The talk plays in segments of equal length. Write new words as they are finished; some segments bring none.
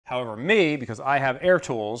However, me, because I have air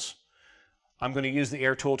tools, I'm going to use the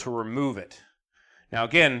air tool to remove it. Now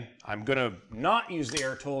again, I'm going to not use the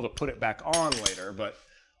air tool to put it back on later, but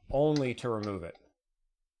only to remove it.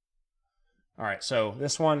 All right, so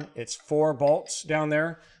this one, it's 4 bolts down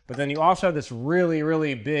there, but then you also have this really,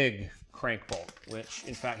 really big crank bolt, which,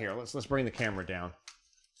 in fact, here, let's bring the camera down.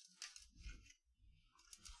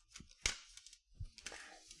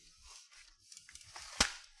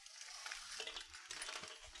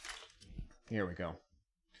 Here we go.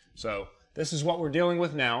 So this is what we're dealing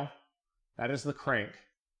with now. That is the crank,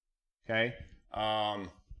 okay?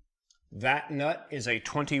 That nut is a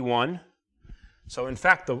 21. So in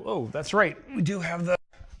fact, oh, that's right. We do have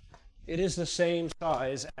it is the same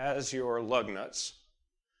size as your lug nuts.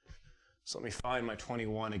 So let me find my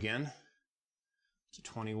 21 again. It's a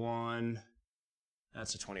 21.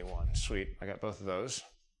 That's a 21. Sweet, I got both of those.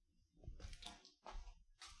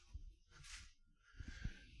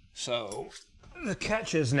 So the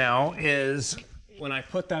catch is now is when I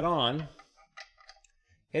put that on,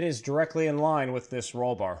 it is directly in line with this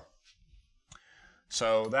roll bar.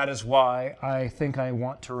 So that is why I think I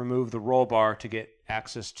want to remove the roll bar to get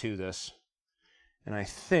access to this. And I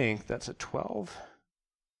think that's a 12.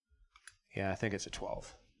 Yeah, I think it's a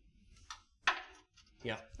 12.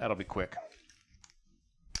 Yeah, that'll be quick.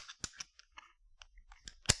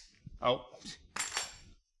 Oh,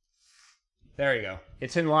 there you go.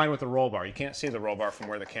 It's in line with the roll bar. You can't see the roll bar from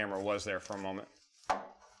where the camera was there for a moment.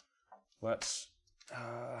 Let's...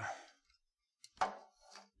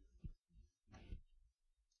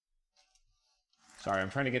 Sorry,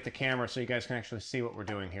 I'm trying to get the camera so you guys can actually see what we're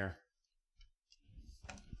doing here.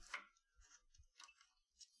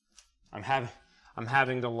 I'm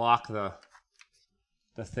having to lock the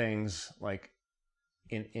things like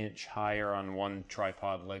an inch higher on one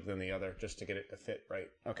tripod leg than the other just to get it to fit right.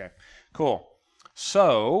 Okay, cool.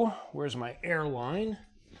 So, where's my air line?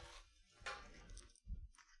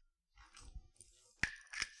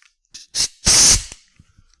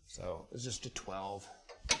 So, it's just a 12.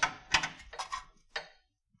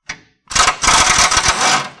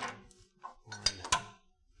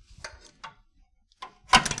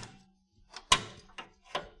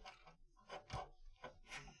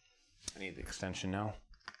 I need the extension now.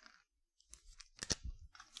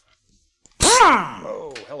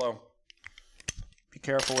 Oh, hello. Be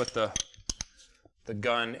careful with the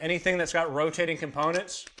gun. Anything that's got rotating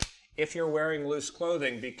components, if you're wearing loose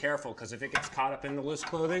clothing, be careful, because if it gets caught up in the loose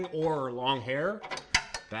clothing or long hair,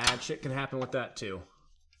 bad shit can happen with that too.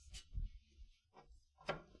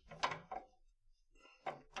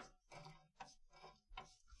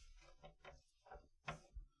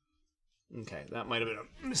 Okay, that might have been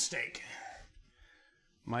a mistake.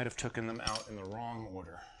 Might have taken them out in the wrong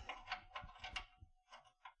order.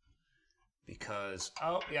 Because,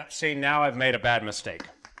 oh, yeah, see, now I've made a bad mistake.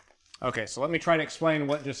 Okay, so let me try to explain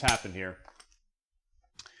what just happened here.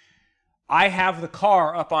 I have the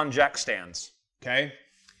car up on jack stands, okay?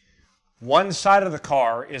 One side of the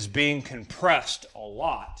car is being compressed a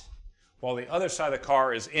lot, while the other side of the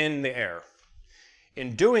car is in the air.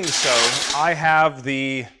 In doing so, I have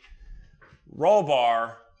the roll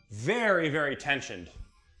bar very, very tensioned.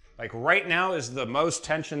 Like right now is the most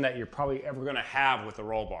tension that you're probably ever going to have with the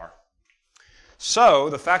roll bar. So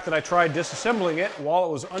the fact that I tried disassembling it while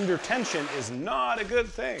it was under tension is not a good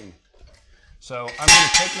thing. So I'm going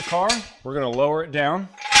to take the car, we're going to lower it down,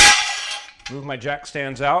 move my jack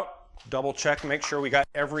stands out, double check, make sure we got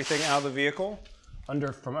everything out of the vehicle,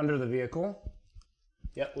 from under the vehicle.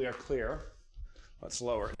 Yep, we are clear. Let's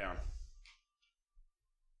lower it down.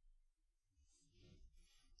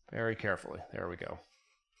 Very carefully. There we go.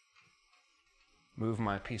 Move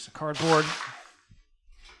my piece of cardboard.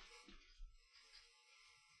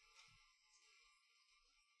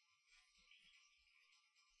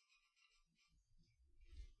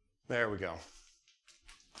 There we go.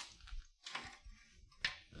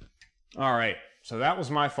 All right, so that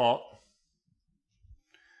was my fault.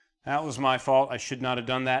 That was my fault. I should not have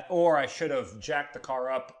done that, or I should have jacked the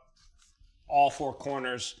car up all 4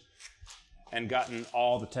 corners and gotten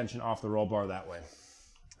all the tension off the roll bar that way.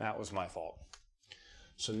 That was my fault.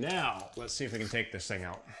 So now, let's see if we can take this thing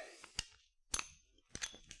out.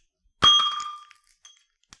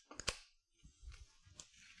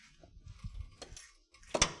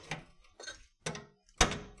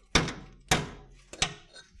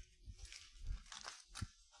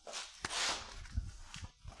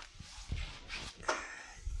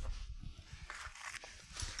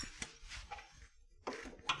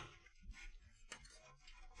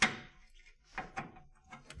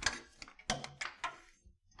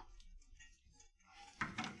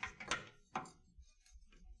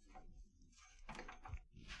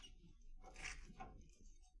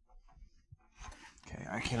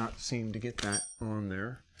 cannot seem to get that on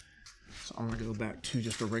there. So I'm going to go back to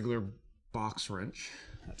just a regular box wrench.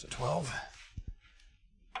 That's a 12.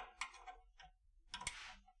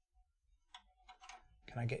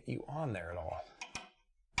 Can I get you on there at all?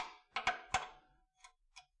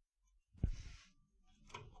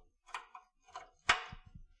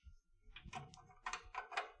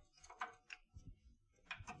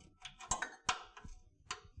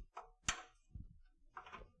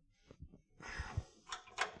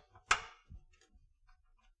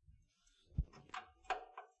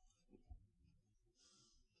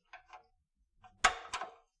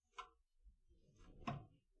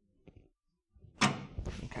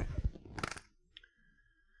 Okay.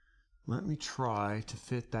 Let me try to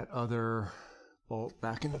fit that other bolt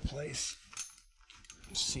back into place.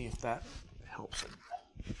 See if that helps it.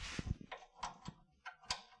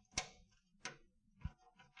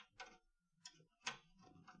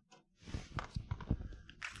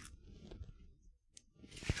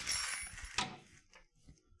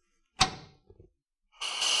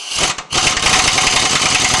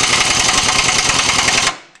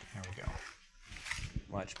 There we go.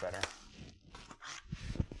 Much better.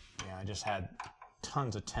 Yeah, I just had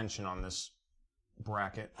tons of tension on this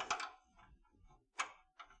bracket.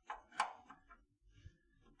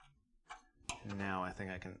 And now I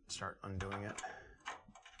think I can start undoing it.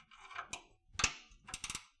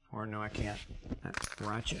 Or no, I can't. That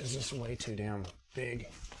ratchet is just way too damn big.